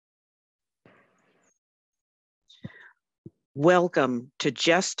Welcome to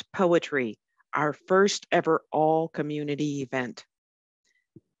Just Poetry, our first ever all-community event.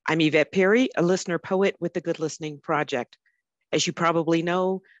 I'm Yvette Perry, a listener poet with the Good Listening Project. As you probably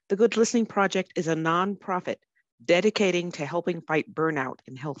know, the Good Listening Project is a nonprofit dedicating to helping fight burnout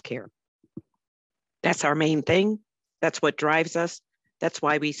in healthcare. That's our main thing. That's what drives us. That's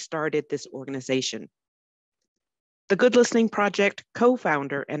why we started this organization. The Good Listening Project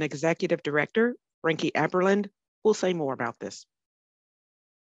co-founder and executive director, Frankie Aberland, will say more about this.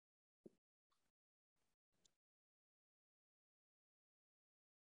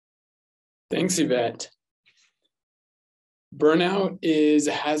 Thanks, Yvette. Burnout is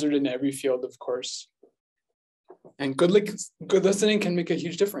a hazard in every field, of course. And good listening can make a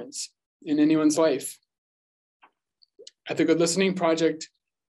huge difference in anyone's life. At the Good Listening Project,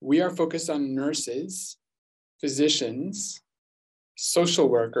 we are focused on nurses, physicians, social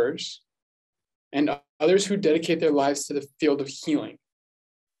workers, and others who dedicate their lives to the field of healing.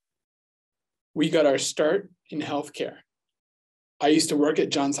 We got our start in healthcare. I used to work at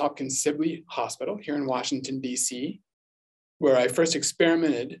Johns Hopkins Sibley Hospital here in Washington, D.C., where I first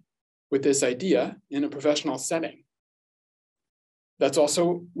experimented with this idea in a professional setting. That's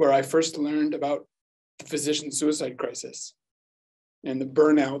also where I first learned about the physician suicide crisis and the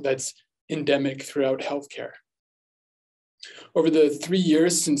burnout that's endemic throughout healthcare. Over the 3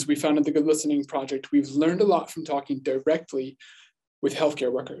 years since we founded the Good Listening Project, we've learned a lot from talking directly with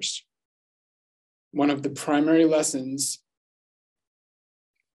healthcare workers. One of the primary lessons: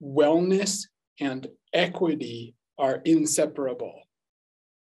 wellness and equity are inseparable.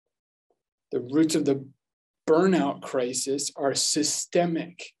 The roots of the burnout crisis are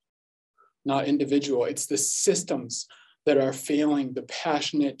systemic, not individual. It's the systems that are failing the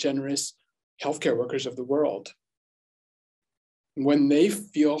passionate, generous healthcare workers of the world. When they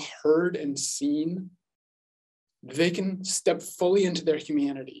feel heard and seen, they can step fully into their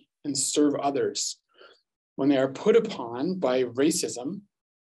humanity and serve others. When they are put upon by racism,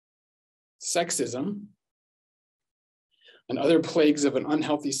 sexism, and other plagues of an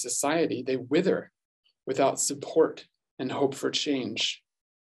unhealthy society, they wither without support and hope for change.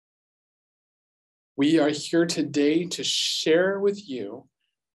 We are here today to share with you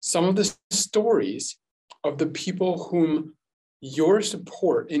some of the stories of the people whom your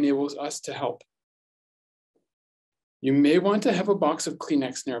support enables us to help. You may want to have a box of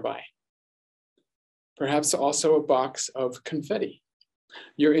Kleenex nearby, perhaps also a box of confetti.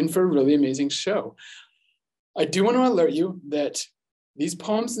 You're in for a really amazing show. I do want to alert you that these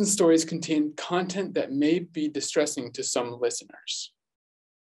poems and stories contain content that may be distressing to some listeners.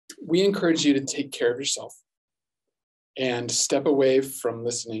 We encourage you to take care of yourself and step away from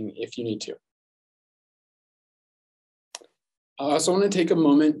listening if you need to. I also want to take a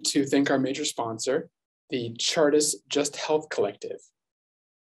moment to thank our major sponsor, the Chartist Just Health Collective.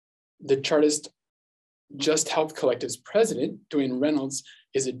 The Chartist Just Health Collective's president, Dwayne Reynolds,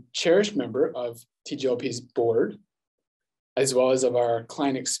 is a cherished member of TGLP's board, as well as of our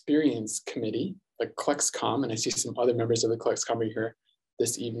Client Experience Committee, the ClexCom, and I see some other members of the ClexCom are here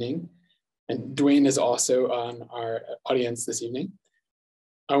this evening. And Dwayne is also on our audience this evening.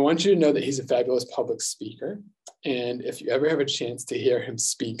 I want you to know that he's a fabulous public speaker, and if you ever have a chance to hear him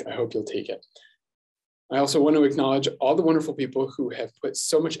speak, I hope you'll take it. I also want to acknowledge all the wonderful people who have put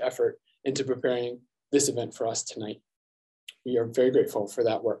so much effort into preparing this event for us tonight. We are very grateful for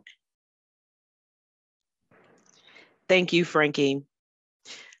that work. Thank you, Frankie.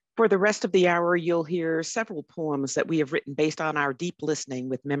 For the rest of the hour, you'll hear several poems that we have written based on our deep listening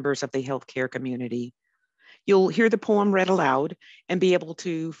with members of the healthcare community. You'll hear the poem read aloud and be able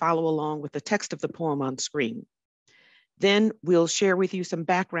to follow along with the text of the poem on screen. Then we'll share with you some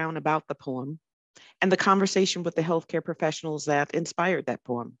background about the poem and the conversation with the healthcare professionals that inspired that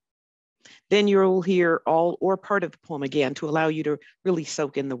poem. Then you'll hear all or part of the poem again to allow you to really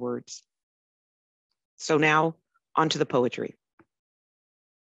soak in the words. So now, on to the poetry.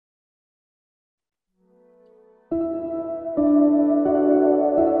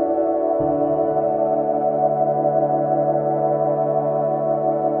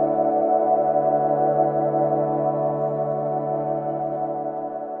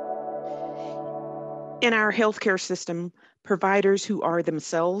 In our healthcare system, providers who are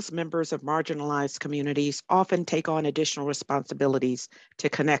themselves members of marginalized communities often take on additional responsibilities to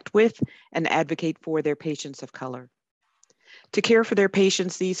connect with and advocate for their patients of color. To care for their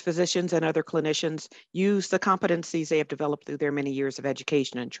patients, these physicians and other clinicians use the competencies they have developed through their many years of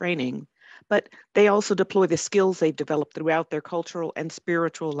education and training, but they also deploy the skills they've developed throughout their cultural and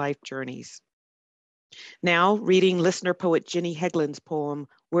spiritual life journeys. Now, reading listener poet Jenny Hegland's poem,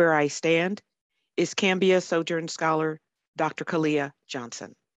 Where I Stand, is Cambia Sojourn scholar Dr. Kalia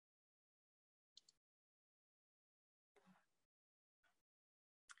Johnson.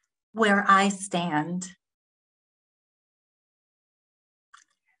 Where I stand.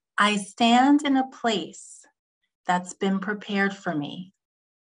 I stand in a place that's been prepared for me.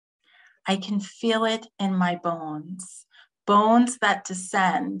 I can feel it in my bones, bones that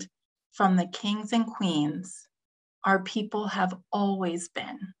descend from the kings and queens our people have always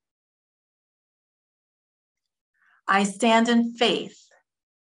been. I stand in faith,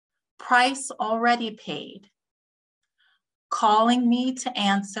 price already paid, calling me to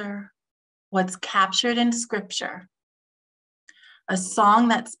answer what's captured in scripture, a song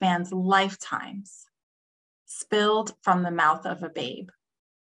that spans lifetimes, spilled from the mouth of a babe.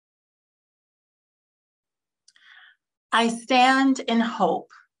 I stand in hope,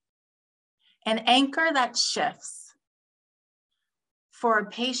 an anchor that shifts for a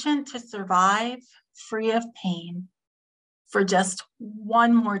patient to survive free of pain for just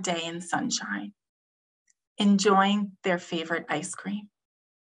one more day in sunshine, enjoying their favorite ice cream.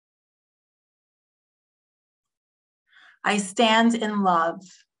 I stand in love,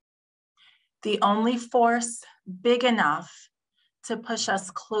 the only force big enough to push us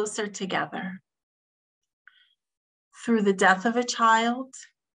closer together. Through the death of a child,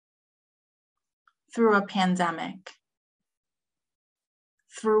 through a pandemic,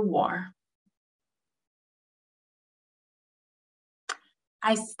 through war.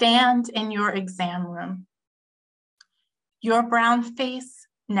 I stand in your exam room, your brown face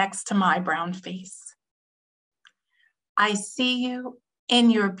next to my brown face. I see you in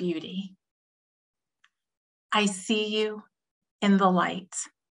your beauty. I see you in the light.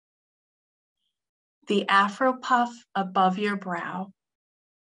 The afro puff above your brow,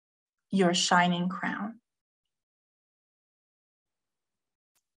 your shining crown.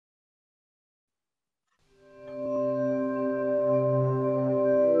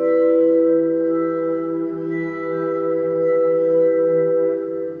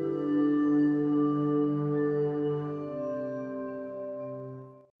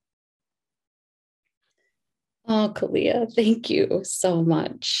 Oh, Kalia, thank you so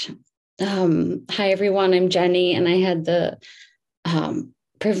much. Hi, everyone. I'm Jenny, and I had the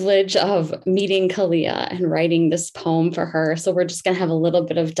privilege of meeting Kalia and writing this poem for her. So we're just going to have a little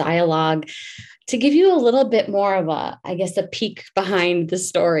bit of dialogue to give you a little bit more of a, I guess, a peek behind the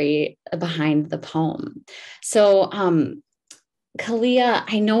story, behind the poem. So, Kalia,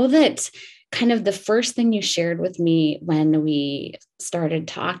 I know that kind of the first thing you shared with me when we started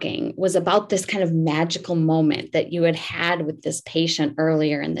talking was about this kind of magical moment that you had with this patient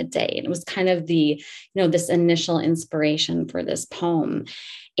earlier in the day. And it was kind of the, this initial inspiration for this poem.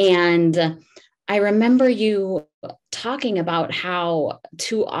 And I remember you talking about how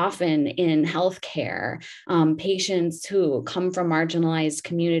too often in healthcare, patients who come from marginalized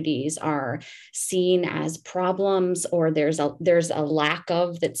communities are seen as problems, or there's a lack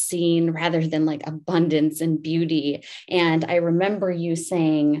of that's seen rather than like abundance and beauty. And I remember you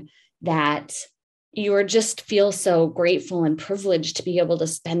saying that you just feel so grateful and privileged to be able to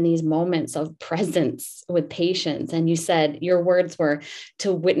spend these moments of presence with patients. And you said your words were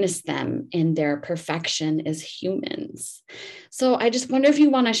to witness them in their perfection as humans. So I just wonder if you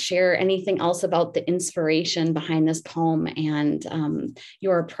want to share anything else about the inspiration behind this poem and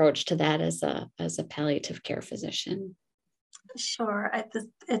your approach to that as a palliative care physician. Sure.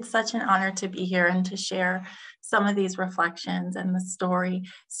 It's such an honor to be here and to share some of these reflections and the story.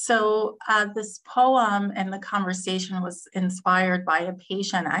 So this poem and the conversation was inspired by a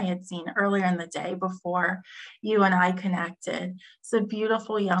patient I had seen earlier in the day before you and I connected. It's a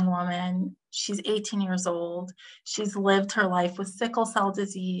beautiful young woman. She's 18 years old. She's lived her life with sickle cell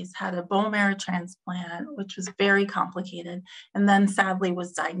disease, had a bone marrow transplant, which was very complicated, and then sadly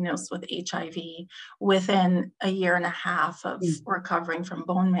was diagnosed with HIV within a year and a half of recovering from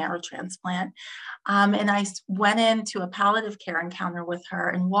bone marrow transplant. And I went into a palliative care encounter with her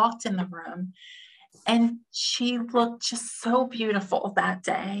and walked in the room, and she looked just so beautiful that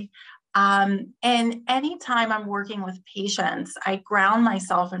day. And anytime I'm working with patients, I ground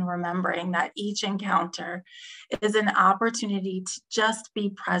myself in remembering that each encounter is an opportunity to just be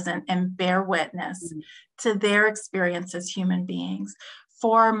present and bear witness to their experience as human beings.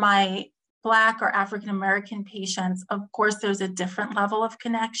 For my Black or African-American patients, of course, there's a different level of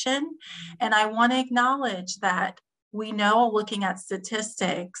connection. And I want to acknowledge that We know, looking at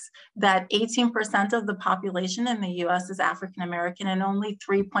statistics, that 18% of the population in the US is African American, and only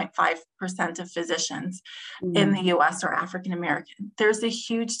 3.5% of physicians in the US are African American. There's a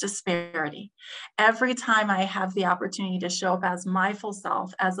huge disparity. Every time I have the opportunity to show up as my full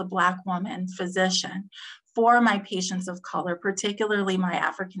self, as a Black woman physician, for my patients of color, particularly my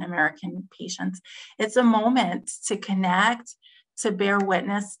African American patients, it's a moment to connect, to bear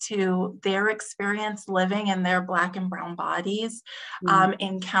witness to their experience living in their Black and brown bodies,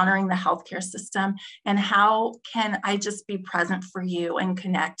 encountering the healthcare system, and how can I just be present for you and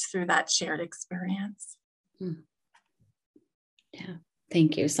connect through that shared experience. Yeah,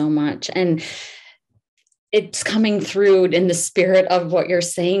 thank you so much. And it's coming through in the spirit of what you're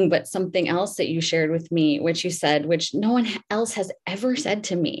saying, but something else that you shared with me, which you said, which no one else has ever said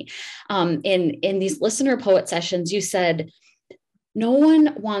to me. In these listener poet sessions, you said, no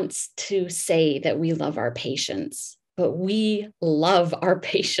one wants to say that we love our patients, but we love our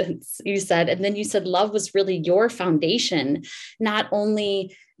patients, you said. And then you said love was really your foundation, not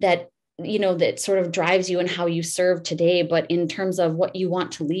only that, that sort of drives you and how you serve today, but in terms of what you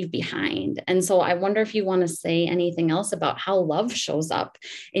want to leave behind. And so I wonder if you want to say anything else about how love shows up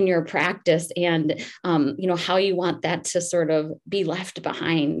in your practice and, how you want that to sort of be left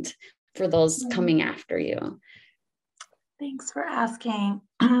behind for those coming after you. Thanks for asking.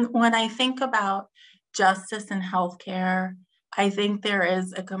 When I think about justice in healthcare, I think there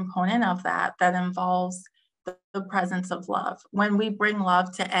is a component of that involves the presence of love. When we bring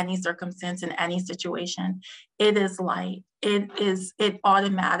love to any circumstance, in any situation, it is light. It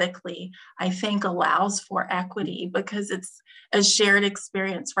automatically, I think, allows for equity because it's a shared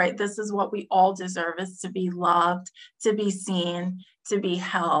experience, right? This is what we all deserve, is to be loved, to be seen, to be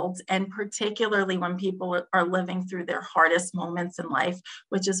held. And particularly when people are living through their hardest moments in life,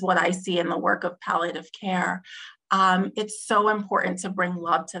 which is what I see in the work of palliative care. It's so important to bring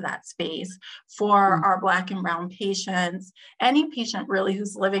love to that space for our Black and brown patients, any patient really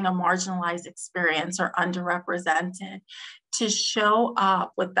who's living a marginalized experience or underrepresented, to show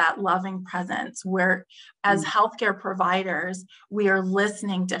up with that loving presence where as healthcare providers, we are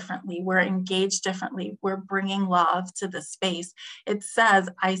listening differently, we're engaged differently, we're bringing love to the space. It says,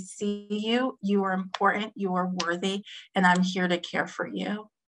 I see you, you are important, you are worthy, and I'm here to care for you.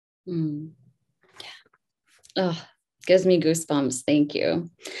 Oh, gives me goosebumps. Thank you.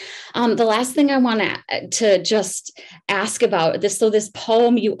 The last thing I want to just ask about this. So this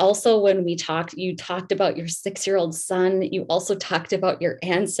poem, you also, when we talked, you talked about your 6-year-old son. You also talked about your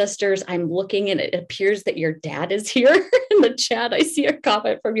ancestors. I'm looking and it appears that your dad is here in the chat. I see a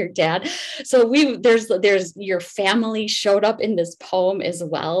comment from your dad. So there's your family showed up in this poem as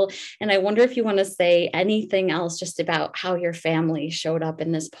well. And I wonder if you want to say anything else just about how your family showed up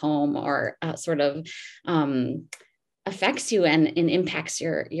in this poem or sort of affects you and impacts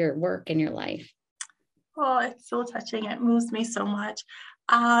your work and your life. Oh, it's so touching. It moves me so much.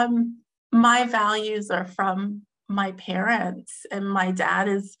 My values are from my parents, and my dad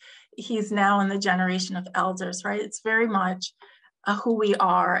he's now in the generation of elders, right? It's very much who we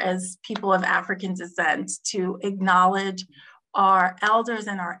are as people of African descent, to acknowledge our elders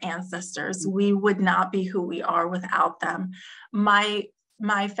and our ancestors. We would not be who we are without them. My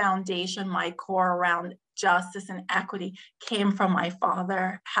foundation, my core around justice and equity came from my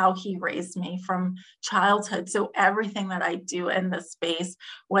father, how he raised me from childhood. So everything that I do in this space,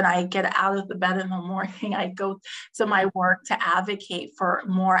 when I get out of the bed in the morning, I go to my work to advocate for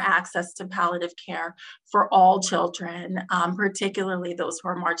more access to palliative care for all children, particularly those who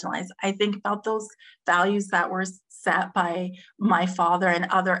are marginalized. I think about those values that were set by my father and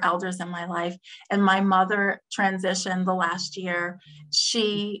other elders in my life. And my mother transitioned the last year.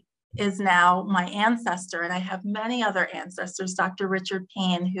 She is now my ancestor, and I have many other ancestors. Dr. Richard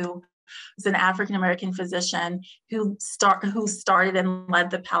Payne, who was an African-American physician who started and led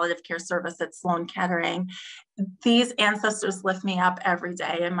the palliative care service at Sloan Kettering. These ancestors lift me up every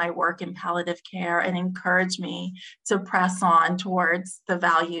day in my work in palliative care and encourage me to press on towards the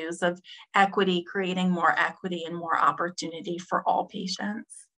values of equity, creating more equity and more opportunity for all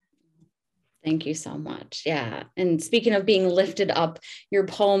patients. Thank you so much. Yeah. And speaking of being lifted up, your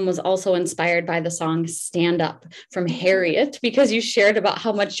poem was also inspired by the song Stand Up from Harriet, because you shared about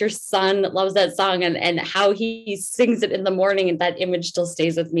how much your son loves that song and how he sings it in the morning. And that image still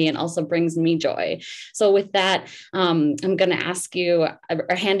stays with me and also brings me joy. So with that, I'm going to ask you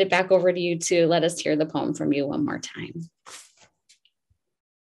or hand it back over to you to let us hear the poem from you one more time.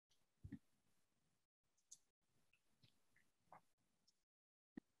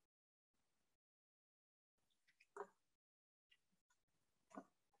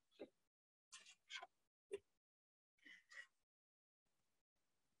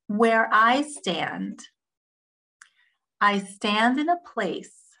 Where I stand in a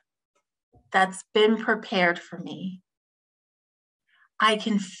place that's been prepared for me. I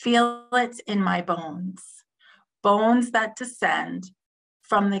can feel it in my bones, bones that descend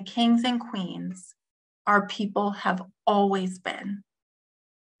from the kings and queens our people have always been.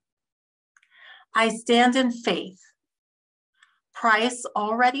 I stand in faith, price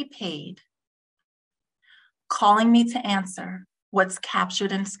already paid, calling me to answer what's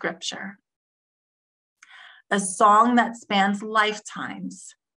captured in scripture. A song that spans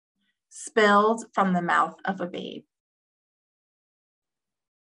lifetimes, spilled from the mouth of a babe.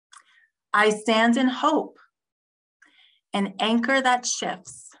 I stand in hope, an anchor that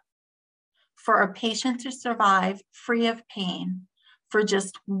shifts for a patient to survive free of pain for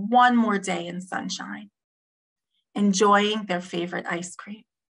just one more day in sunshine, enjoying their favorite ice cream.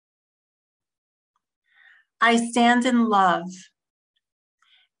 I stand in love,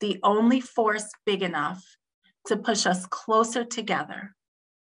 the only force big enough to push us closer together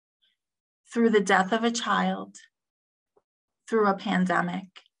through the death of a child, through a pandemic,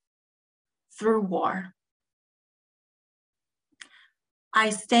 through war.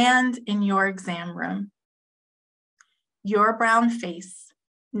 I stand in your exam room, your brown face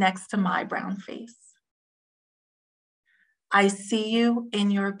next to my brown face. I see you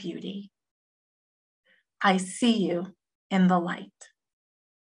in your beauty. I see you in the light.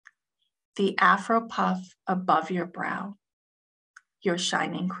 The afro puff above your brow, your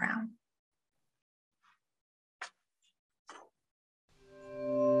shining crown.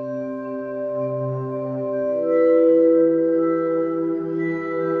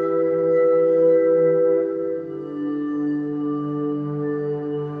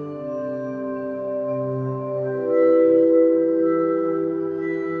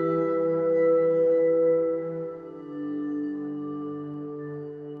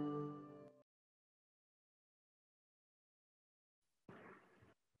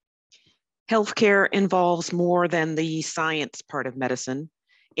 Healthcare involves more than the science part of medicine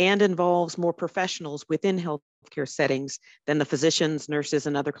and involves more professionals within healthcare settings than the physicians, nurses,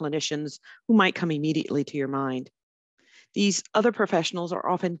 and other clinicians who might come immediately to your mind. These other professionals are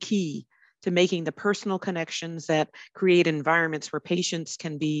often key to making the personal connections that create environments where patients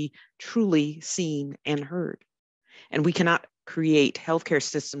can be truly seen and heard. And we cannot create healthcare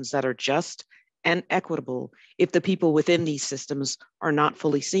systems that are just and equitable if the people within these systems are not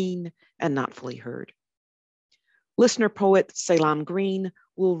fully seen and not fully heard. Listener poet Salam Green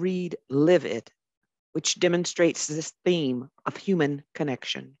will read Live It, which demonstrates this theme of human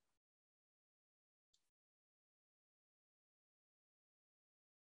connection.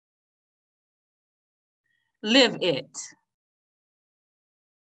 Live it.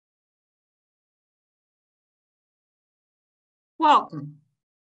 Welcome.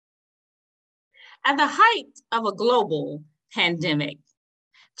 At the height of a global pandemic,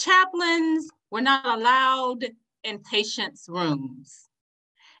 chaplains were not allowed in patients' rooms.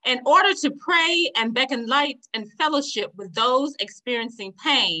 In order to pray and beckon light and fellowship with those experiencing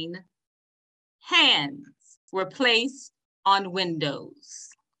pain, hands were placed on windows.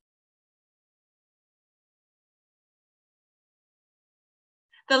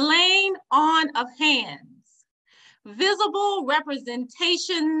 The laying on of hands, visible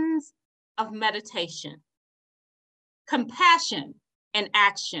representations of meditation, compassion and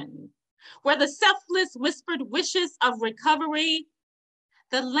action, where the selfless whispered wishes of recovery,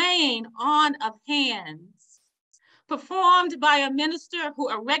 the laying on of hands, performed by a minister who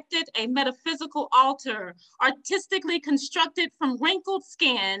erected a metaphysical altar artistically constructed from wrinkled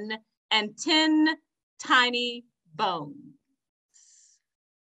skin and 10 tiny bones.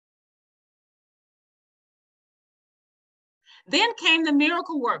 Then came the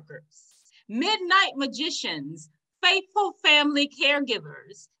miracle workers, midnight magicians, faithful family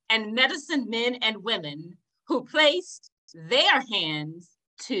caregivers, and medicine men and women who placed their hands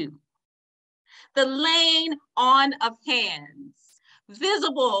too. The laying on of hands,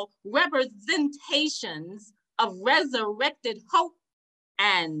 visible representations of resurrected hope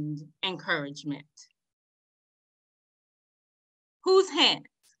and encouragement. Whose hands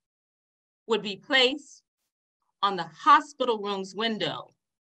would be placed on the hospital room's window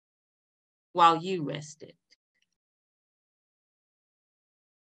while you rested?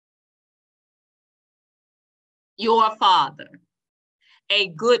 Your father, a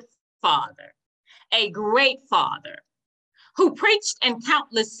good father, a great father, who preached in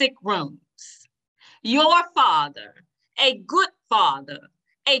countless sick rooms. Your father, a good father,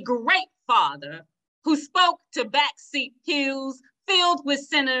 a great father, who spoke to backseat pews filled with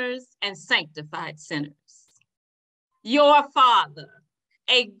sinners and sanctified sinners. Your father,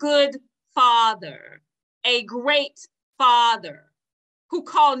 a good father, a great father, who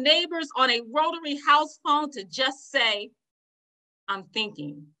called neighbors on a rotary house phone to just say, I'm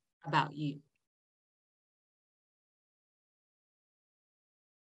thinking about you.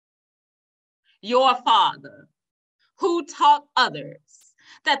 Your father, who taught others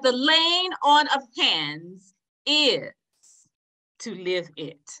that the laying on of hands is to live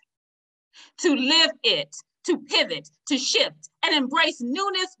it, to live it, to pivot, to shift, and embrace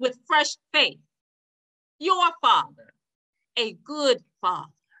newness with fresh faith. Your father, a good father,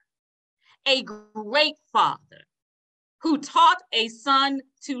 a great father, who taught a son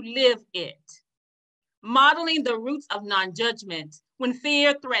to live it, modeling the roots of non-judgment when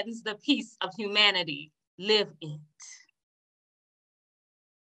fear threatens the peace of humanity. Live it.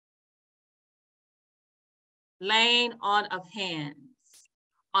 Laying on of hands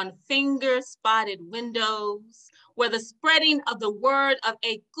on finger-spotted windows where the spreading of the word of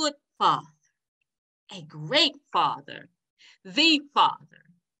a good father, a great father, the father,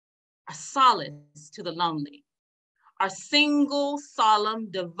 a solace to the lonely, are single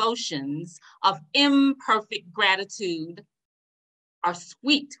solemn devotions of imperfect gratitude, are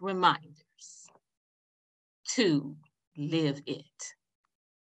sweet reminders to live it,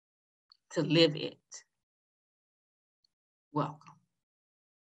 to live it. Welcome.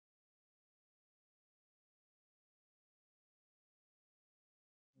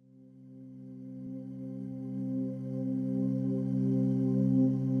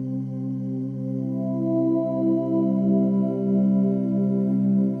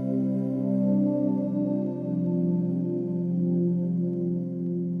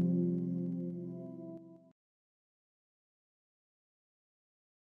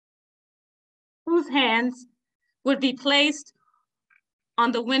 Whose hands would be placed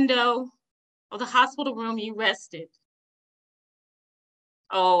on the window of the hospital room you rested?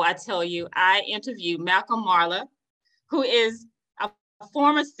 Oh, I tell you, I interviewed Malcolm Marla, who is a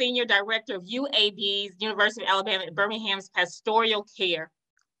former senior director of UAB's, University of Alabama at Birmingham's pastoral care,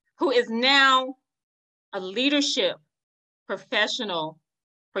 who is now a leadership professional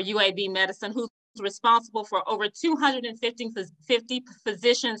for UAB medicine, who's responsible for over 250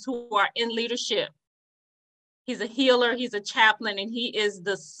 physicians who are in leadership. He's a healer, he's a chaplain, and he is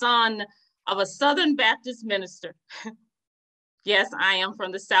the son of a Southern Baptist minister. Yes, I am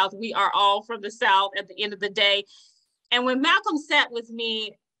from the South. We are all from the South at the end of the day. And when Malcolm sat with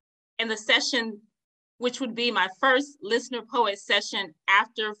me in the session, which would be my first listener poet session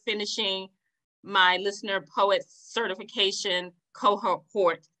after finishing my listener poet certification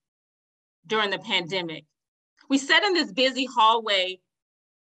cohort during the pandemic, we sat in this busy hallway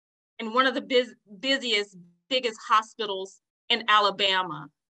in one of the biggest hospitals in Alabama,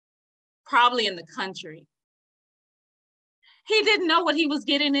 probably in the country. He didn't know what he was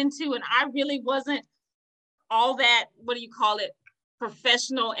getting into, and I really wasn't all that,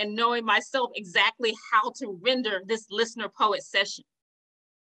 professional and knowing myself exactly how to render this listener poet session.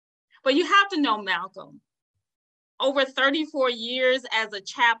 But you have to know Malcolm. Over 34 years as a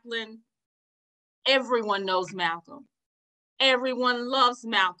chaplain, everyone knows Malcolm. Everyone loves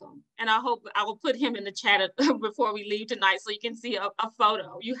Malcolm. And I hope I will put him in the chat before we leave tonight so you can see a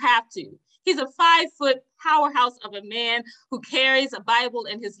photo. You have to. He's a 5-foot powerhouse of a man who carries a Bible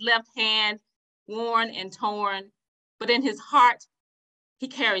in his left hand, worn and torn, but in his heart, he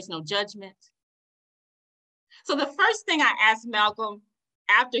carries no judgment. So the first thing I asked Malcolm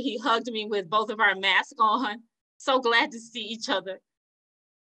after he hugged me with both of our masks on, so glad to see each other,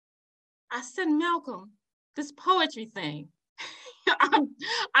 I said, Malcolm, this poetry thing,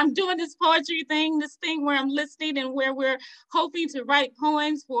 I'm doing this poetry thing, this thing where I'm listening and where we're hoping to write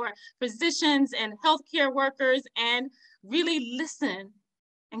poems for physicians and healthcare workers and really listen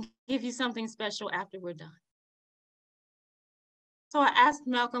and give you something special after we're done. So I asked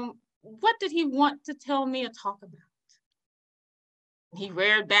Malcolm, what did he want to tell me or talk about? He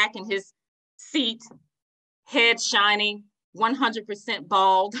reared back in his seat, head shining, 100%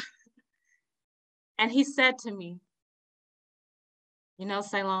 bald. And he said to me, you know,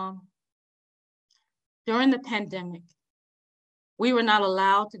 Salem, during the pandemic, we were not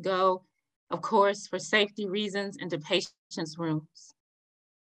allowed to go, of course, for safety reasons, into patients' rooms.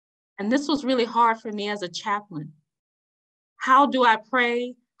 And this was really hard for me as a chaplain. How do I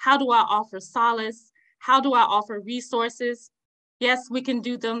pray? How do I offer solace? How do I offer resources? Yes, we can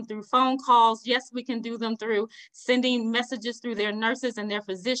do them through phone calls. Yes, we can do them through sending messages through their nurses and their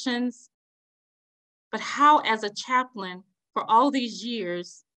physicians. But how, as a chaplain, for all these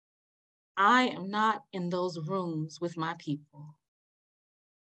years, I am not in those rooms with my people.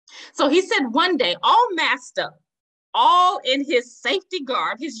 So he said one day, all masked up, all in his safety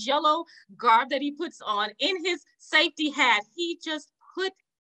garb, his yellow garb that he puts on, in his safety hat, he just put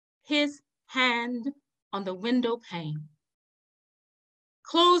his hand on the window pane,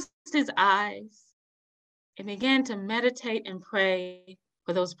 closed his eyes, and began to meditate and pray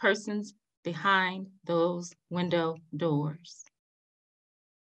for those persons behind those window doors.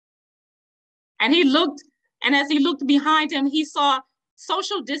 And he looked, and as he looked behind him, he saw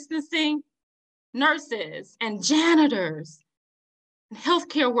social distancing nurses and janitors and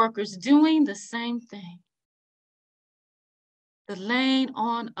healthcare workers doing the same thing. The laying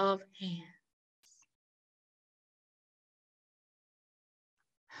on of hands.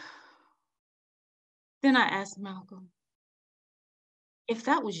 Then I asked Malcolm, if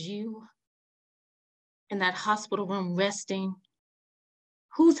that was you in that hospital room resting,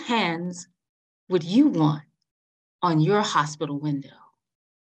 whose hands would you want on your hospital window?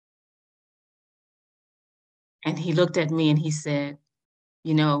 And he looked at me and he said,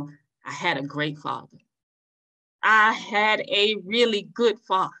 you know, I had a great father. I had a really good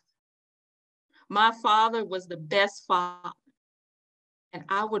father. My father was the best father. And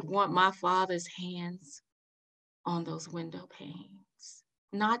I would want my father's hands on those window panes,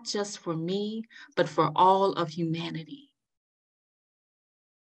 not just for me, but for all of humanity.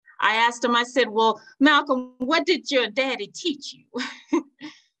 I asked him, I said, well, Malcolm, what did your daddy teach you?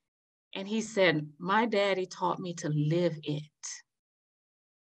 And he said, my daddy taught me to live it.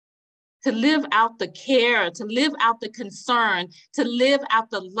 To live out the care, to live out the concern, to live out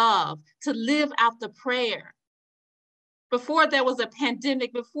the love, to live out the prayer. Before there was a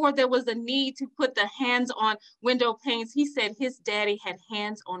pandemic, before there was a need to put the hands on window panes, he said his daddy had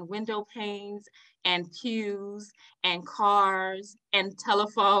hands on window panes and pews and cars and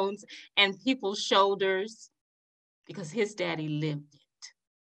telephones and people's shoulders because his daddy lived it.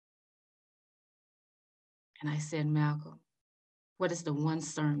 And I said, Malcolm, what is the one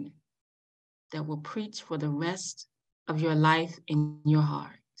sermon that will preach for the rest of your life in your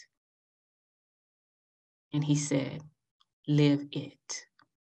heart? And he said, live it.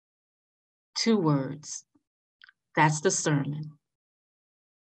 2 words. That's the sermon.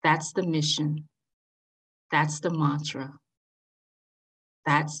 That's the mission. That's the mantra.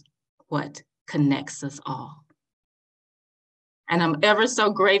 That's what connects us all. And I'm ever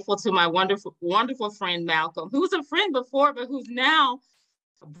so grateful to my wonderful, wonderful friend, Malcolm, who was a friend before, but who's now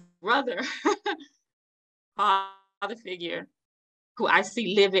a brother, father figure, who I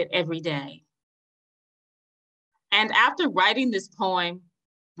see live it every day. And after writing this poem,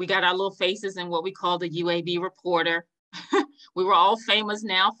 we got our little faces in what we call the UAB reporter. We were all famous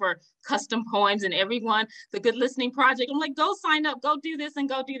now for custom poems, and everyone, the Good Listening Project, I'm like, go sign up, go do this and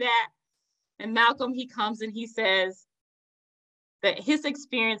go do that. And Malcolm, he comes and he says that his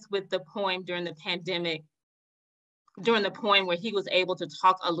experience with the poem during the pandemic, during the poem where he was able to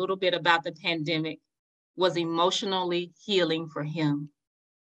talk a little bit about the pandemic, was emotionally healing for him.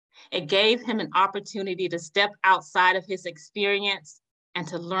 It gave him an opportunity to step outside of his experience and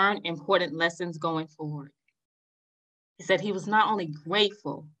to learn important lessons going forward. He said he was not only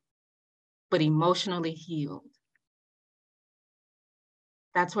grateful, but emotionally healed.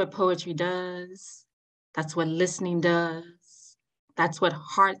 That's what poetry does. That's what listening does. That's what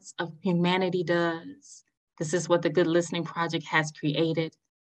Hearts of Humanity does. This is what the Good Listening Project has created.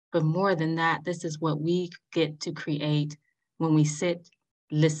 But more than that, this is what we get to create when we sit,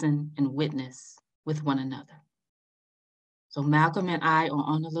 listen, and witness with one another. So Malcolm and I are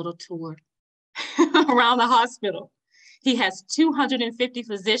on a little tour around the hospital. He has 250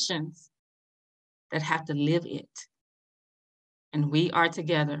 physicians that have to live it. And we are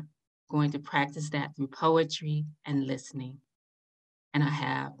together going to practice that through poetry and listening. And I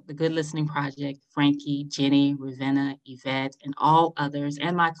have the Good Listening Project, Frankie, Jenny, Ravenna, Yvette, and all others,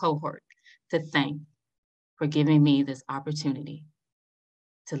 and my cohort to thank for giving me this opportunity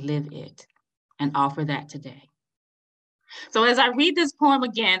to live it and offer that today. So as I read this poem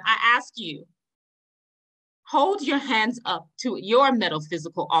again, I ask you, hold your hands up to your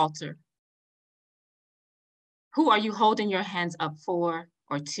metaphysical altar. Who are you holding your hands up for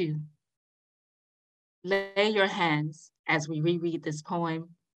or to? Lay your hands as we reread this poem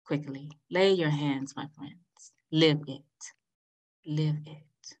quickly. Lay your hands, my friends. Live it. Live it.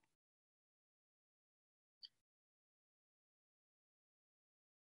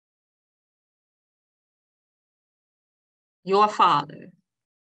 Your father,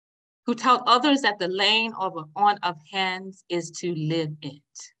 who taught others that the laying on of hands is to live it.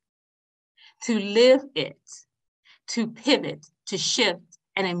 To live it, to pivot, to shift,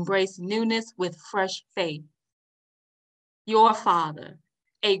 and embrace newness with fresh faith. Your father,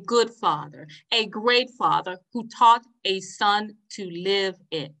 a good father, a great father who taught a son to live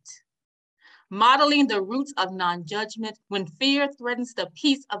it. Modeling the roots of non-judgment when fear threatens the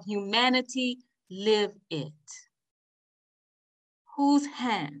peace of humanity, live it. Whose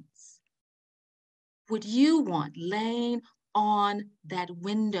hands would you want laying on that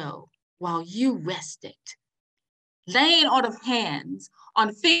window while you rested? Laying on of hands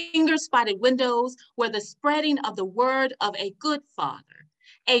on finger-spotted windows where the spreading of the word of a good father,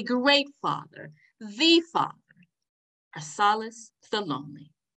 a great father, the father, are solace to the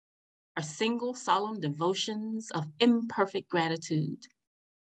lonely, are single solemn devotions of imperfect gratitude,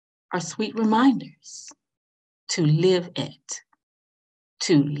 are sweet reminders to live it,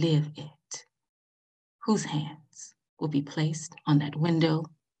 to live it. Whose hands will be placed on that window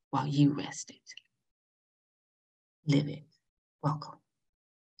while you rested? Live it. Welcome.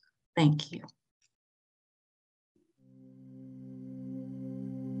 Thank you.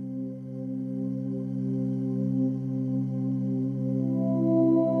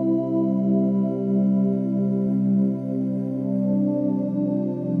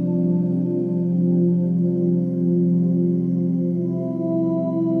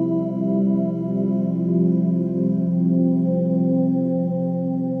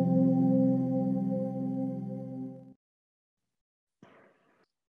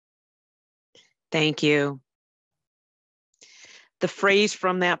 Thank you. The phrase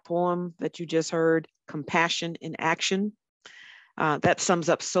from that poem that you just heard, compassion in action, that sums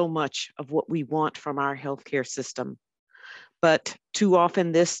up so much of what we want from our healthcare system. But too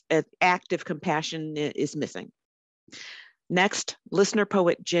often this active compassion is missing. Next, listener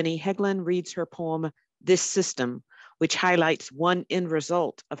poet Jenny Heglin reads her poem, This System, which highlights one end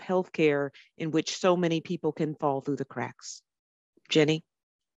result of healthcare in which so many people can fall through the cracks. Jenny.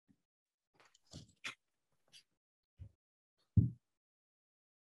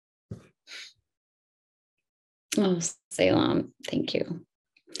 Oh, Salem, thank you.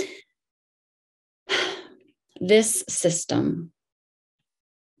 This system.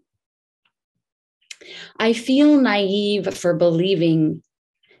 I feel naive for believing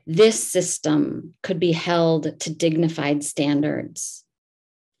this system could be held to dignified standards,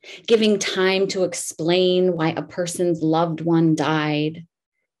 giving time to explain why a person's loved one died,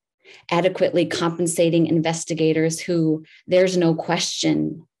 adequately compensating investigators who, there's no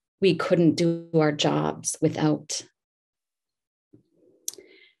question, we couldn't do our jobs without.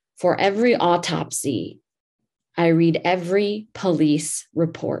 For every autopsy, I read every police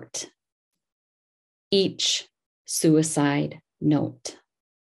report, each suicide note.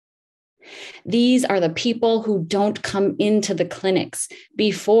 These are the people who don't come into the clinics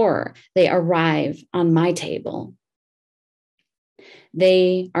before they arrive on my table.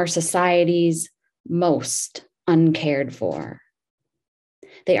 They are society's most uncared for.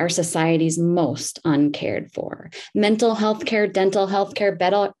 They are society's most uncared for. Mental health care, dental health care,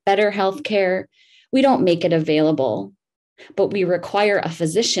 better health care. We don't make it available, but we require a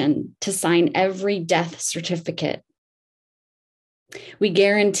physician to sign every death certificate. We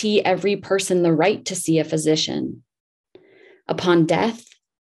guarantee every person the right to see a physician upon death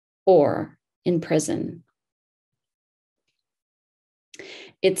or in prison.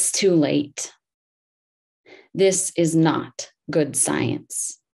 It's too late. This is not good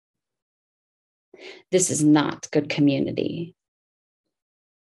science. This is not good community.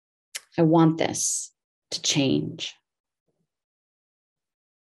 I want this to change.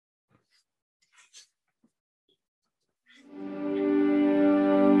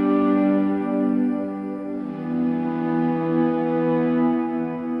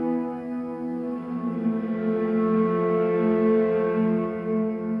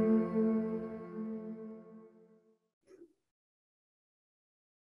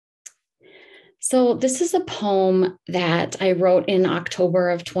 So this is a poem that I wrote in October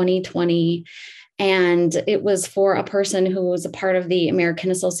of 2020, and it was for a person who was a part of the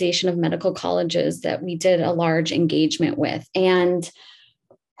American Association of Medical Colleges that we did a large engagement with. And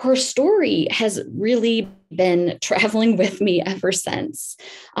her story has really been traveling with me ever since.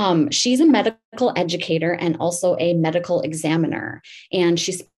 She's a medical educator and also a medical examiner, and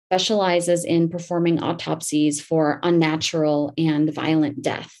she specializes in performing autopsies for unnatural and violent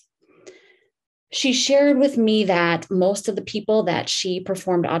death. She shared with me that most of the people that she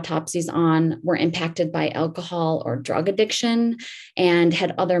performed autopsies on were impacted by alcohol or drug addiction and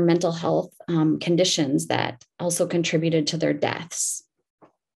had other mental health conditions that also contributed to their deaths.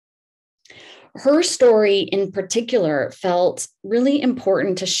 Her story in particular felt really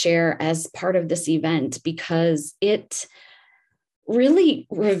important to share as part of this event because it really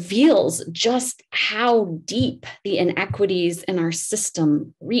reveals just how deep the inequities in our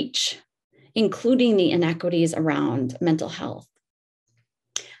system reach, including the inequities around mental health.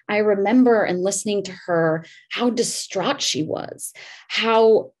 I remember in listening to her how distraught she was,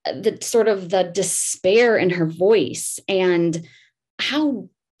 how the sort of the despair in her voice, and how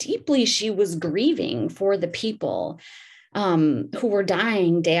deeply she was grieving for the people who were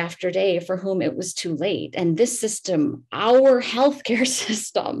dying day after day, for whom it was too late. And this system, our healthcare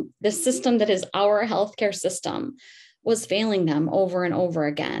system, this system that is our healthcare system, was failing them over and over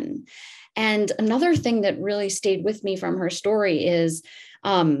again. And another thing that really stayed with me from her story is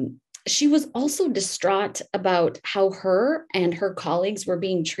she was also distraught about how her and her colleagues were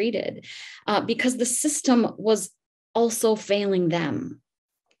being treated because the system was also failing them.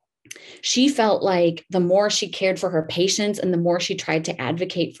 She felt like the more she cared for her patients and the more she tried to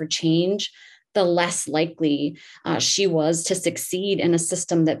advocate for change, the less likely she was to succeed in a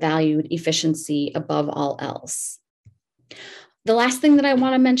system that valued efficiency above all else. The last thing that I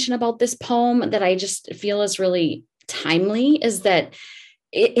want to mention about this poem that I just feel is really timely is that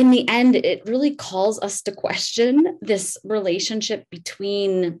in the end, it really calls us to question this relationship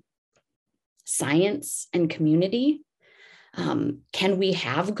between science and community. Can we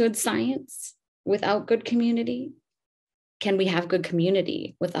have good science without good community? Can we have good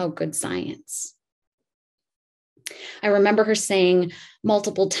community without good science? I remember her saying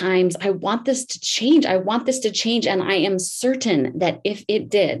multiple times, I want this to change. I want this to change. And I am certain that if it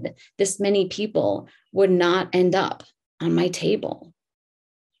did, this many people would not end up on my table.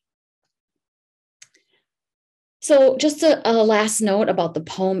 So just a last note about the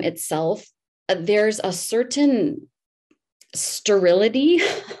poem itself. There's a certain sterility,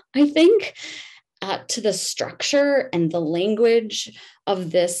 I think, to the structure and the language of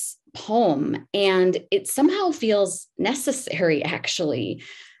this poem. And it somehow feels necessary, actually,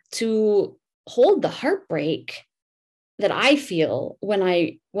 to hold the heartbreak that I feel when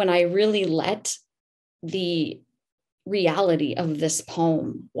I really let the reality of this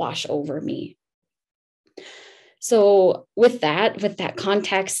poem wash over me. So with that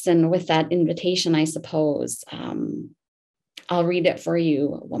context and with that invitation, I suppose, I'll read it for you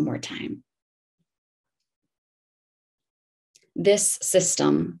one more time. This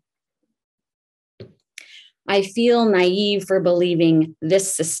system. I feel naive for believing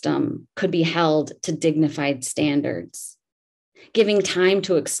this system could be held to dignified standards, giving time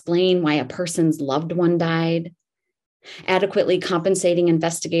to explain why a person's loved one died, adequately compensating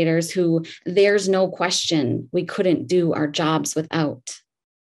investigators who there's no question we couldn't do our jobs without.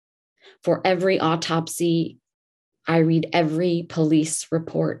 For every autopsy, I read every police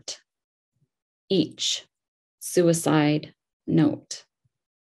report, each suicide note.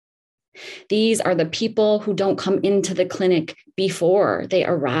 These are the people who don't come into the clinic before they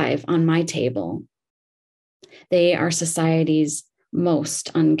arrive on my table. They are society's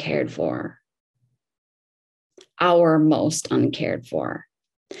most uncared for. Our most uncared for.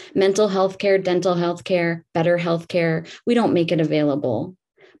 Mental health care, dental health care, better health care, we don't make it available,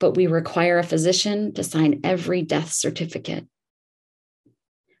 but we require a physician to sign every death certificate.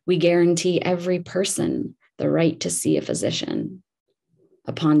 We guarantee every person the right to see a physician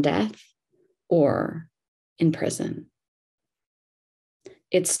upon death or in prison.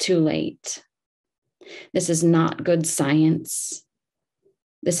 It's too late. This is not good science.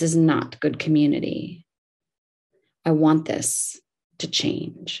 This is not good community. I want this to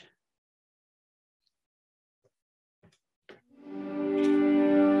change.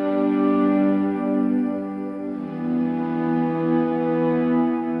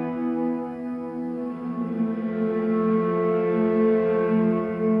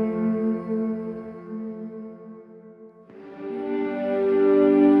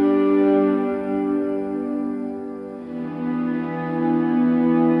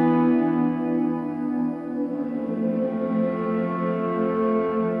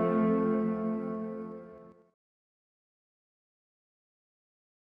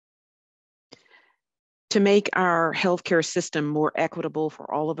 To make our healthcare system more equitable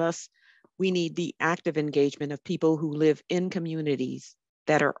for all of us, we need the active engagement of people who live in communities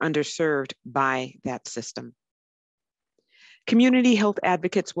that are underserved by that system. Community health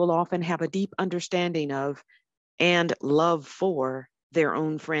advocates will often have a deep understanding of and love for their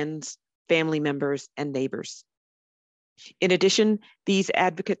own friends, family members, and neighbors. In addition, these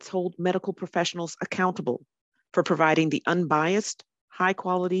advocates hold medical professionals accountable for providing the unbiased,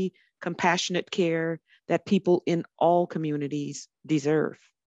 high-quality, compassionate care that people in all communities deserve.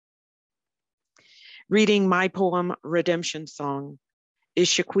 Reading my poem, Redemption Song, is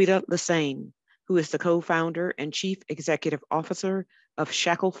Shaquita Lassane, who is the co-founder and chief executive officer of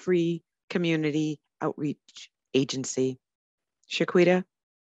Shackle Free Community Outreach Agency. Shaquita.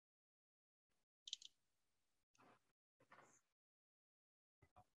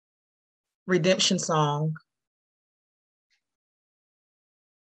 Redemption Song.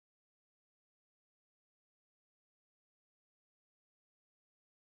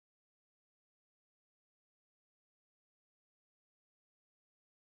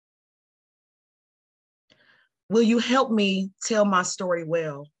 Will you help me tell my story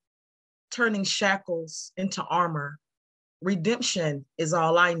well, turning shackles into armor? Redemption is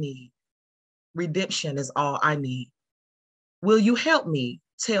all I need. Redemption is all I need. Will you help me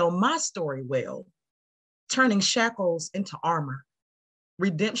tell my story well, turning shackles into armor?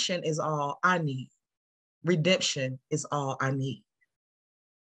 Redemption is all I need. Redemption is all I need.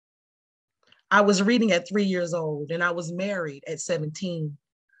 I was reading at 3 years old and I was married at 17.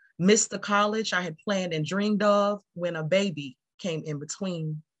 Missed the college I had planned and dreamed of when a baby came in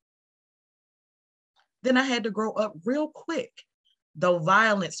between. Then I had to grow up real quick, though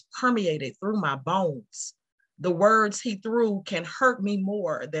violence permeated through my bones. The words he threw can hurt me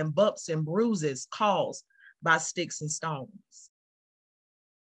more than bumps and bruises caused by sticks and stones.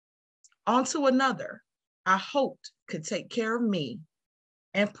 On to another I hoped could take care of me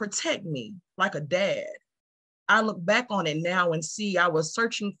and protect me like a dad. I look back on it now and see I was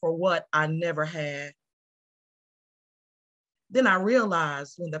searching for what I never had. Then I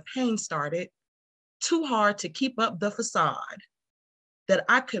realized when the pain started, too hard to keep up the facade, that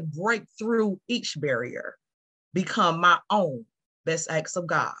I could break through each barrier, become my own best acts of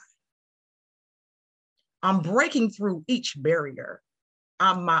God. I'm breaking through each barrier.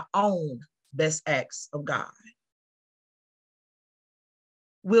 I'm my own best acts of God.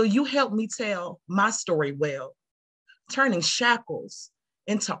 Will you help me tell my story well, turning shackles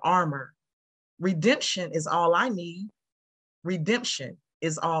into armor? Redemption is all I need. Redemption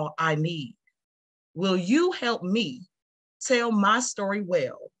is all I need. Will you help me tell my story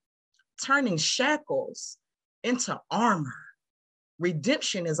well, turning shackles into armor?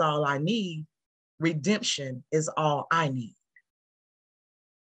 Redemption is all I need. Redemption is all I need.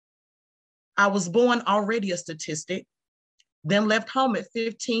 I was born already a statistic, then left home at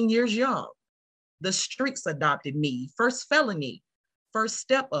 15 years young. The streets adopted me, first felony, first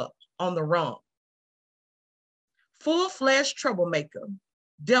step up on the rung. Full-fledged troublemaker,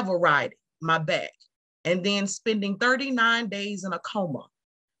 devil riding my back, and then spending 39 days in a coma,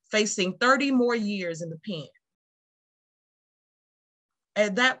 facing 30 more years in the pen.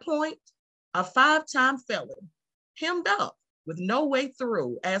 At that point, a 5-time felon, hemmed up with no way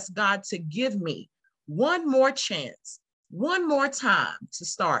through, asked God to give me one more chance, one more time to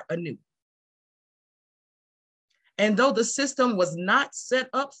start anew. And though the system was not set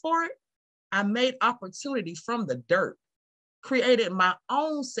up for it, I made opportunity from the dirt, created my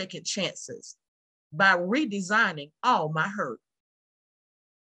own second chances by redesigning all my hurt.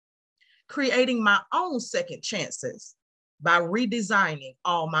 Creating my own second chances by redesigning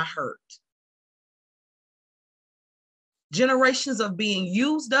all my hurt. Generations of being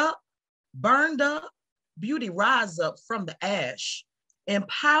used up, burned up, beauty rise up from the ash.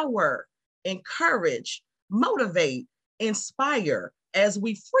 Empower, encourage, motivate, inspire as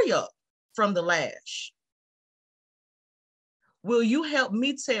we free up from the lash. Will you help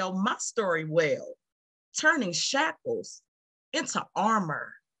me tell my story well, turning shackles into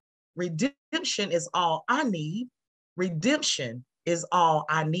armor? Redemption is all I need. Redemption is all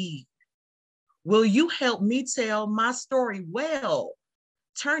I need. Will you help me tell my story well,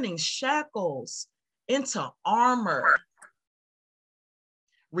 turning shackles into armor?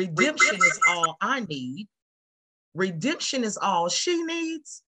 Redemption is all I need. Redemption is all she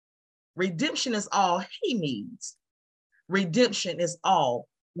needs. Redemption is all he needs. Redemption is all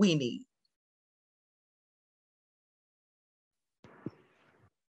we need.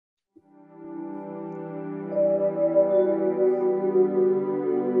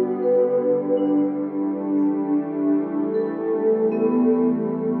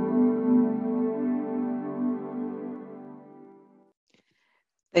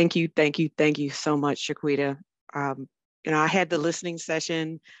 Thank you, thank you so much, Shaquita. I had the listening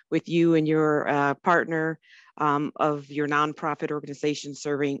session with you and your partner of your nonprofit organization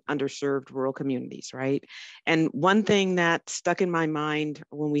serving underserved rural communities, right? And one thing that stuck in my mind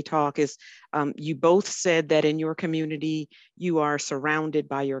when we talk is you both said that in your community, you are surrounded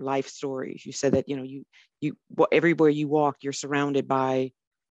by your life stories. You said that, you everywhere you walk, you're surrounded by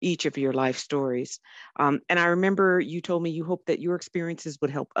each of your life stories. And I remember you told me you hoped that your experiences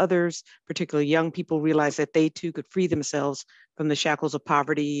would help others, particularly young people, realize that they too could free themselves from the shackles of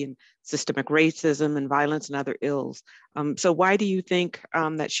poverty and systemic racism and violence and other ills. So why do you think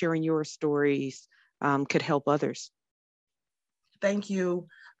that sharing your stories could help others? Thank you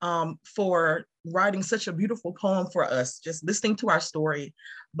for writing such a beautiful poem for us, just listening to our story.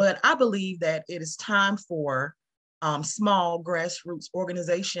 But I believe that it is time for small grassroots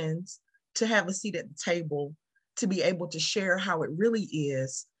organizations to have a seat at the table, to be able to share how it really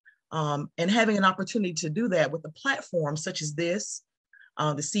is, and having an opportunity to do that with a platform such as this,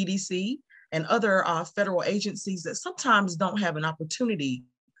 the CDC, and other federal agencies that sometimes don't have an opportunity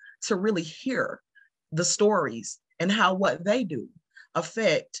to really hear the stories and how what they do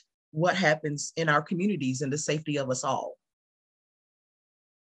affect what happens in our communities and the safety of us all.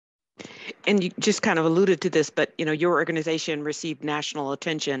 And you just kind of alluded to this, but your organization received national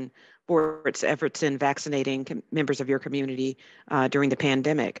attention for its efforts in vaccinating members of your community during the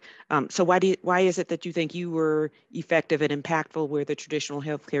pandemic. So why is it that you think you were effective and impactful where the traditional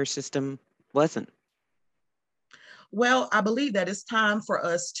healthcare system wasn't? Well, I believe that it's time for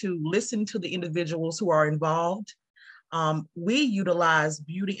us to listen to the individuals who are involved. We utilize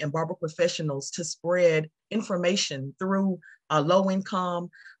beauty and barber professionals to spread information through low-income,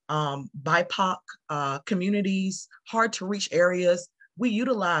 BIPOC communities, hard to reach areas. We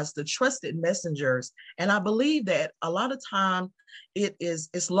utilize the trusted messengers. And I believe that a lot of time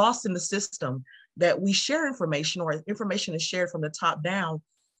it's lost in the system that we share information, or information is shared from the top down,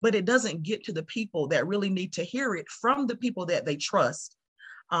 but it doesn't get to the people that really need to hear it from the people that they trust.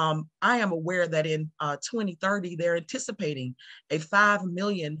 I am aware that in 2030, they're anticipating a 5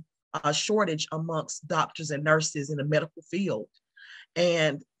 million shortage amongst doctors and nurses in the medical field.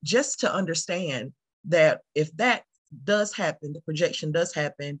 And just to understand that if that does happen, the projection does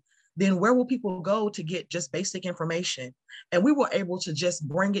happen, then where will people go to get just basic information? And we were able to just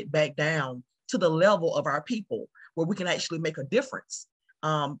bring it back down to the level of our people where we can actually make a difference.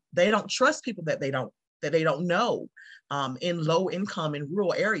 They don't trust people that they don't know in low income and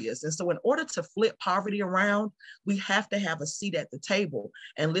rural areas. And so in order to flip poverty around, we have to have a seat at the table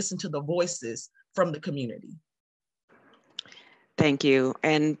and listen to the voices from the community. Thank you.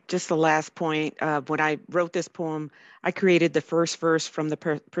 And just the last point, when I wrote this poem, I created the first verse from the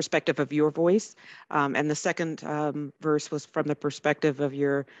perspective of your voice, and the second verse was from the perspective of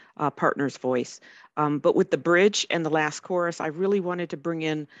your partner's voice. But with the bridge and the last chorus, I really wanted to bring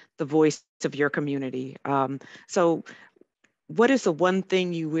in the voice of your community. So what is the one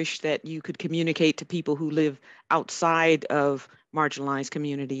thing you wish that you could communicate to people who live outside of marginalized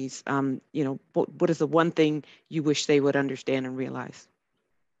communities? What is the one thing you wish they would understand and realize?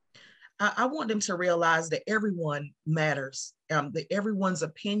 I want them to realize that everyone matters, that everyone's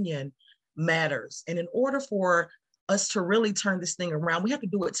opinion matters. And in order for us to really turn this thing around, we have to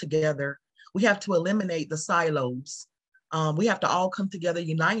do it together. We have to eliminate the silos. We have to all come together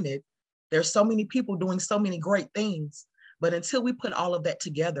united. There's so many people doing so many great things, but until we put all of that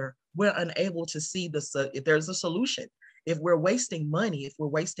together, we're unable to see if there's a solution, if we're wasting money, if we're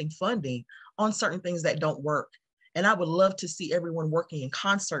wasting funding on certain things that don't work. And I would love to see everyone working in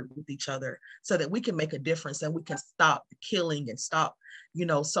concert with each other so that we can make a difference and we can stop the killing and stop,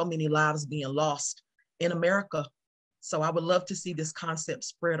 so many lives being lost in America. So I would love to see this concept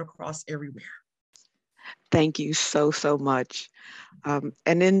spread across everywhere. Thank you so, so much. And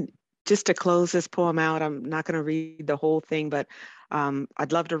then just to close this poem out, I'm not going to read the whole thing, but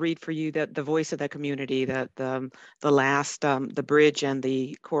I'd love to read for you the voice of the community, the last, the bridge and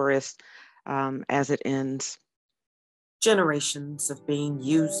the chorus as it ends. Generations of being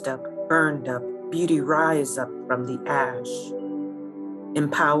used up, burned up, beauty rise up from the ash.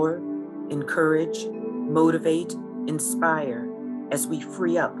 Empower, encourage, motivate, inspire as we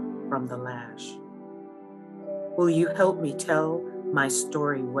free up from the lash. Will you help me tell my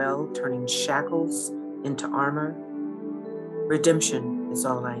story well, turning shackles into armor? Redemption is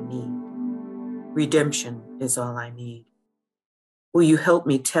all I need. Redemption is all I need. Will you help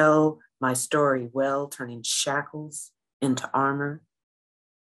me tell my story well, turning shackles into armor?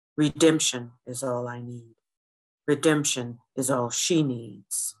 Redemption is all I need. Redemption is all she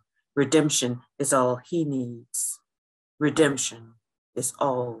needs. Redemption is all he needs. Redemption is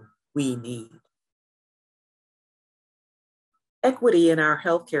all we need. Equity in our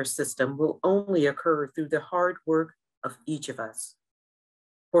healthcare system will only occur through the hard work of each of us.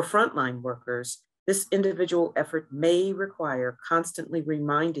 For frontline workers, this individual effort may require constantly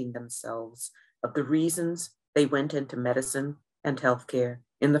reminding themselves of the reasons they went into medicine and healthcare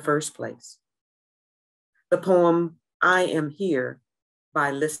in the first place. The poem, I Am Here,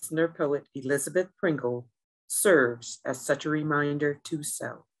 by listener poet Elizabeth Pringle serves as such a reminder to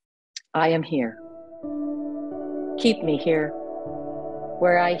self. I am here. Keep me here,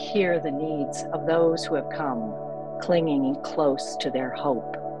 where I hear the needs of those who have come, clinging close to their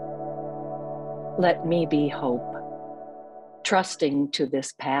hope. Let me be hope, trusting to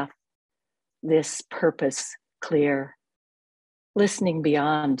this path, this purpose clear, listening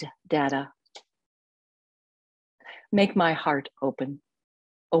beyond data. Make my heart open,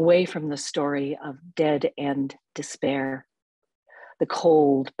 away from the story of dead end despair, the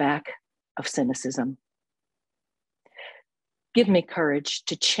cold back of cynicism. Give me courage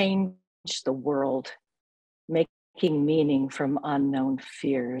to change the world, making meaning from unknown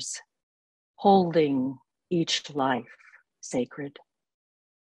fears, holding each life sacred.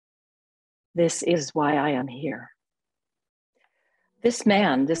 This is why I am here. This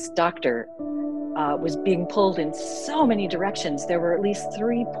man, this doctor, was being pulled in so many directions. There were at least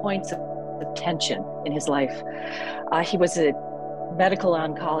 3 points of tension in his life. He was a medical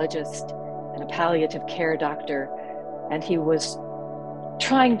oncologist and a palliative care doctor, and he was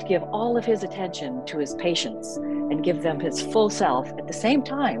trying to give all of his attention to his patients and give them his full self, at the same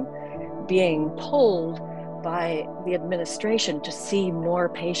time being pulled by the administration to see more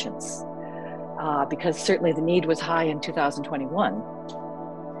patients, because certainly the need was high in 2021.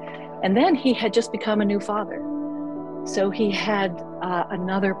 And then he had just become a new father. So he had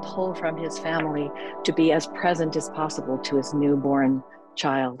another pull from his family to be as present as possible to his newborn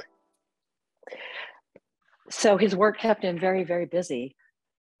child. So his work kept him very, very busy.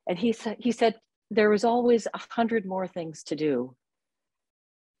 And he said there was always 100 more things to do.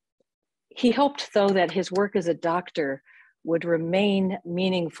 He hoped, though, that his work as a doctor would remain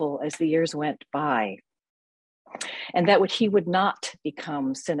meaningful as the years went by, and that he would not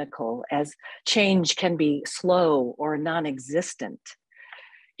become cynical, as change can be slow or non-existent.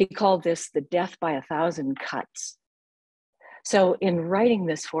 He called this the death by 1,000 cuts. So in writing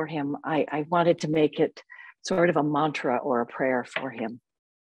this for him, I wanted to make it sort of a mantra or a prayer for him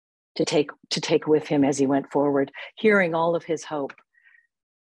to take with him as he went forward, hearing all of his hope,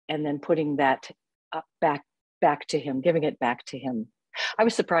 and then putting that back to him, giving it back to him. I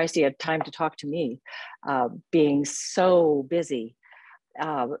was surprised he had time to talk to me, being so busy,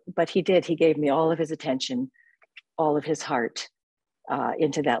 but he did. He gave me all of his attention, all of his heart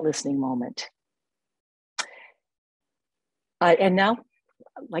into that listening moment. And now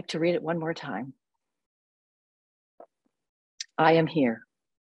I'd like to read it one more time. I am here.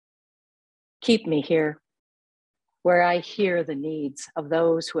 Keep me here, where I hear the needs of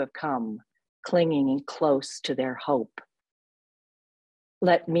those who have come, clinging close to their hope.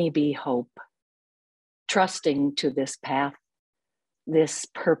 Let me be hope, trusting to this path, this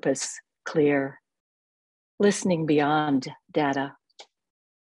purpose clear, listening beyond data.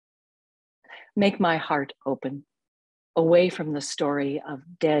 Make my heart open, away from the story of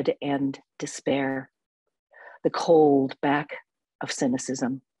dead end despair, the cold back of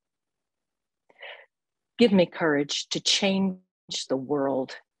cynicism. Give me courage to change the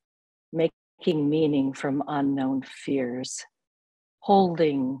world, making meaning from unknown fears,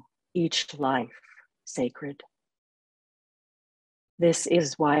 holding each life sacred. This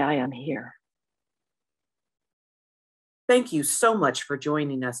is why I am here. Thank you so much for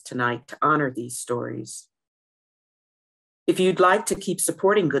joining us tonight to honor these stories. If you'd like to keep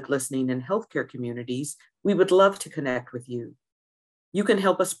supporting good listening in healthcare communities, we would love to connect with you. You can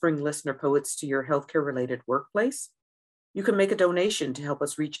help us bring listener poets to your healthcare-related workplace. You can make a donation to help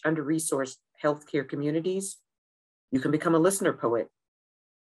us reach under-resourced healthcare communities. You can become a listener poet.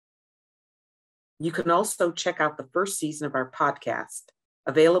 You can also check out the first season of our podcast,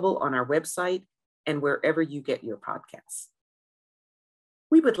 available on our website and wherever you get your podcasts.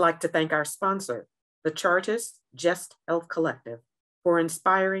 We would like to thank our sponsor, the Chartist Just Health Collective, for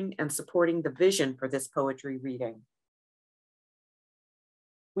inspiring and supporting the vision for this poetry reading.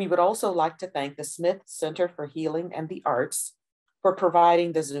 We would also like to thank the Smith Center for Healing and the Arts for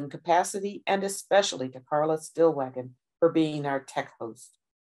providing the Zoom capacity, and especially to Carla Stillwagon for being our tech host.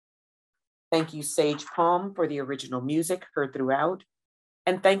 Thank you, Sage Palm, for the original music heard throughout.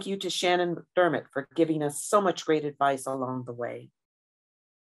 And thank you to Shannon McDermott for giving us so much great advice along the way.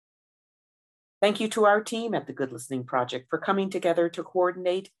 Thank you to our team at the Good Listening Project for coming together to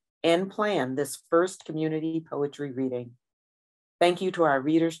coordinate and plan this first community poetry reading. Thank you to our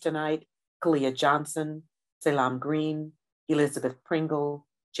readers tonight, Kalia Johnson, Selam Green, Elizabeth Pringle,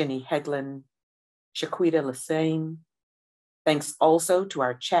 Jenny Heglin, Shaquita Lassane. Thanks also to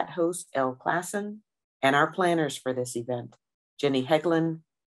our chat host, Elle Klassen, and our planners for this event, Jenny Heglin,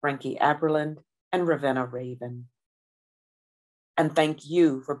 Frankie Aberland, and Ravenna Raven. And thank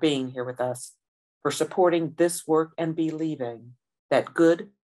you for being here with us, for supporting this work and believing that good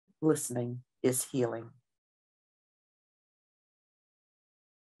listening is healing.